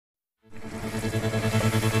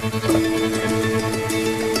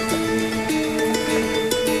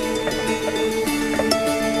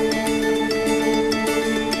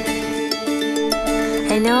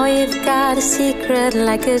know you've got a secret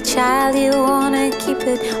like a child, you wanna keep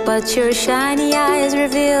it, but your shiny eyes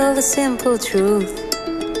reveal the simple truth.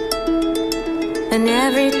 And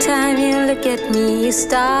every time you look at me, you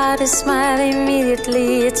start to smile immediately.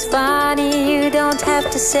 It's funny, you don't have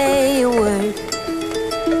to say a word.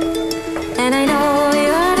 And I know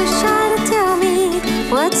you're too shy to tell me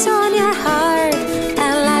what's on your heart,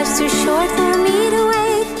 and life's too short for me to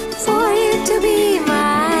wait for you to be mine.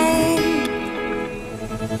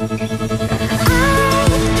 I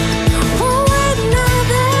won't wait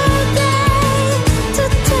another day to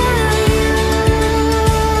tell you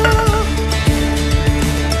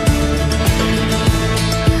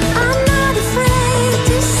I'm not afraid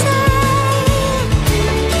to say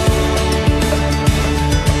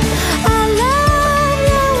I love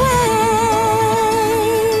your way.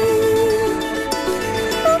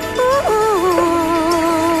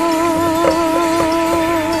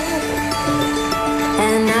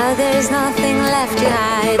 And now there's nothing left to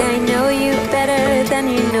hide. I know you better than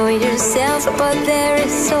you know yourself, but there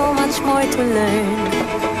is so much more to learn.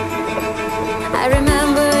 I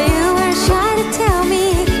remember you were shy to tell me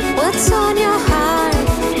what's on your heart,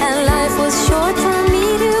 and life was short for me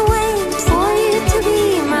to wait for you to be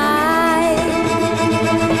mine.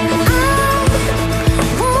 I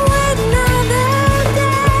won't wait another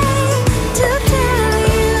day to tell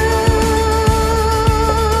you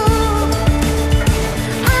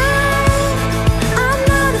I'm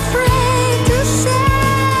not afraid to say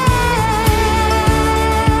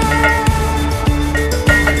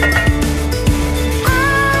I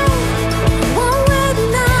won't wait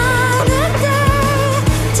another day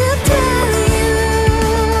to tell you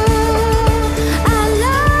I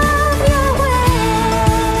love your way.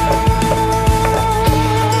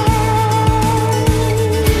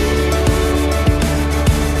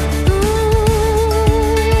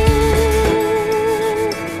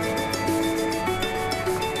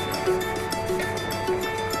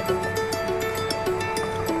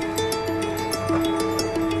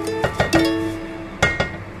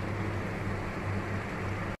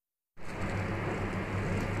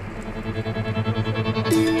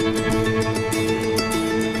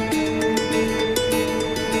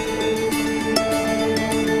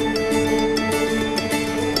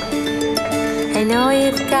 I know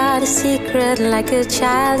you've got a secret like a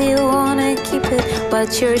child, you wanna keep it,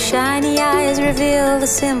 but your shiny eyes reveal the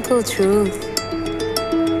simple truth.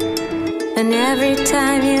 And every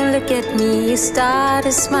time you look at me, you start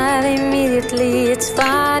to smile immediately. It's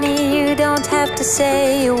funny, you don't have to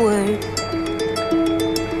say a word.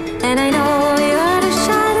 And I know you're too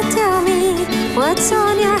shy to tell me what's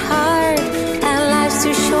on your heart, and life's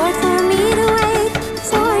too short for me to wait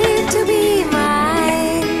for you to be mine.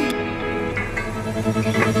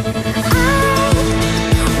 I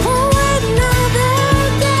won't wait another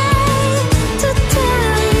day to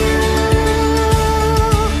tell you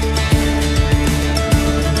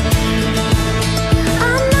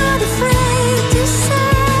I'm not afraid to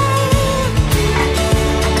say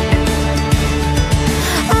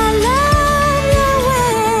I love your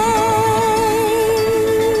way.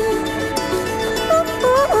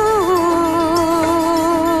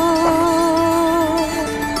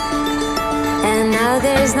 And now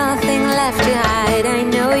there's nothing left to hide. I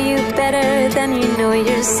know you better than you know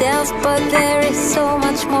yourself, but there is so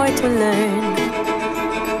much more to learn.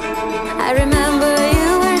 I remember you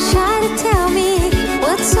were shy to tell me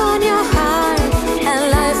what's on your heart, and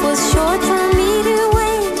life was short for me to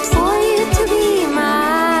wait for you to be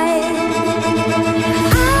mine.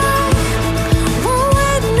 I won't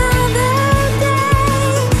wait another day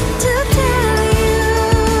to tell you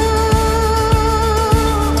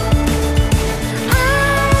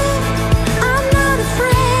I'm not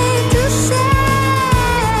afraid to say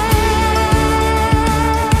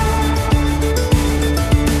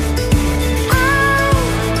I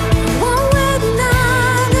won't wait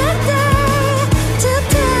another day to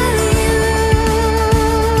tell you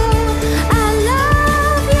I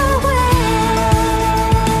love your way.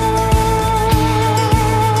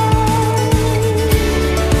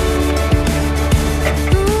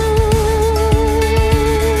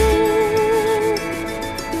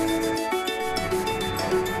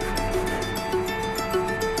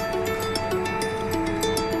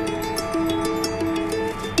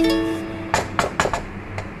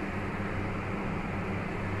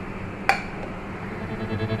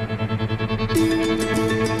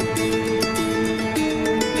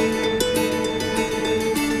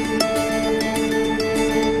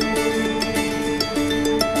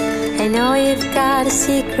 I know you've got a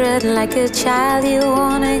secret like a child, you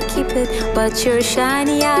wanna keep it, but your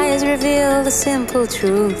shiny eyes reveal the simple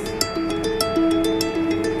truth.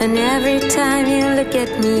 And every time you look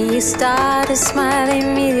at me, you start to smile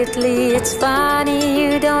immediately. It's funny,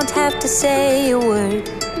 you don't have to say a word.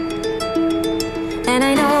 And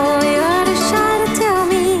I know you're too shy to tell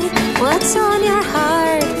me what's on your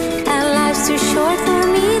heart. And life's too short for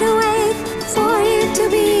me to wait for you to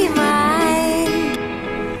be mine.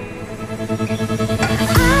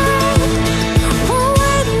 I won't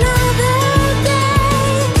wait another day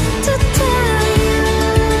to tell you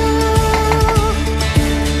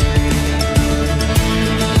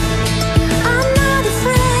I'm not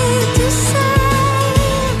afraid to say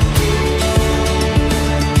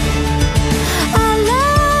I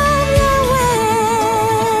love your way.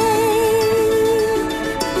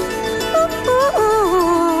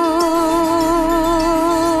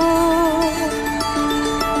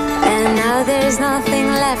 And now there's nothing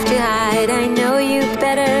left to hide. I know you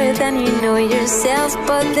better than you know yourself,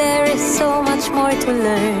 but there is so much more to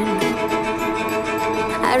learn.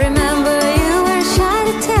 I remember you were shy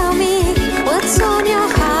to tell me what's on your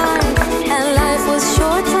heart, and life was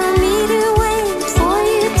short for me to wait for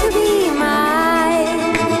you to be mine.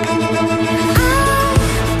 I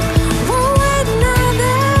won't wait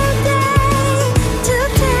another day to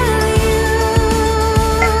tell you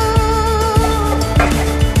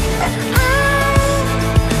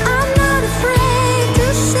I'm not afraid to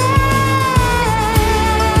say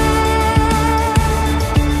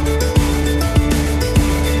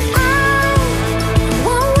I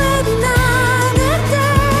won't wait another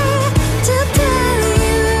day to tell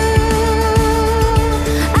you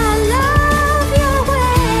I love your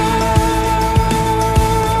way.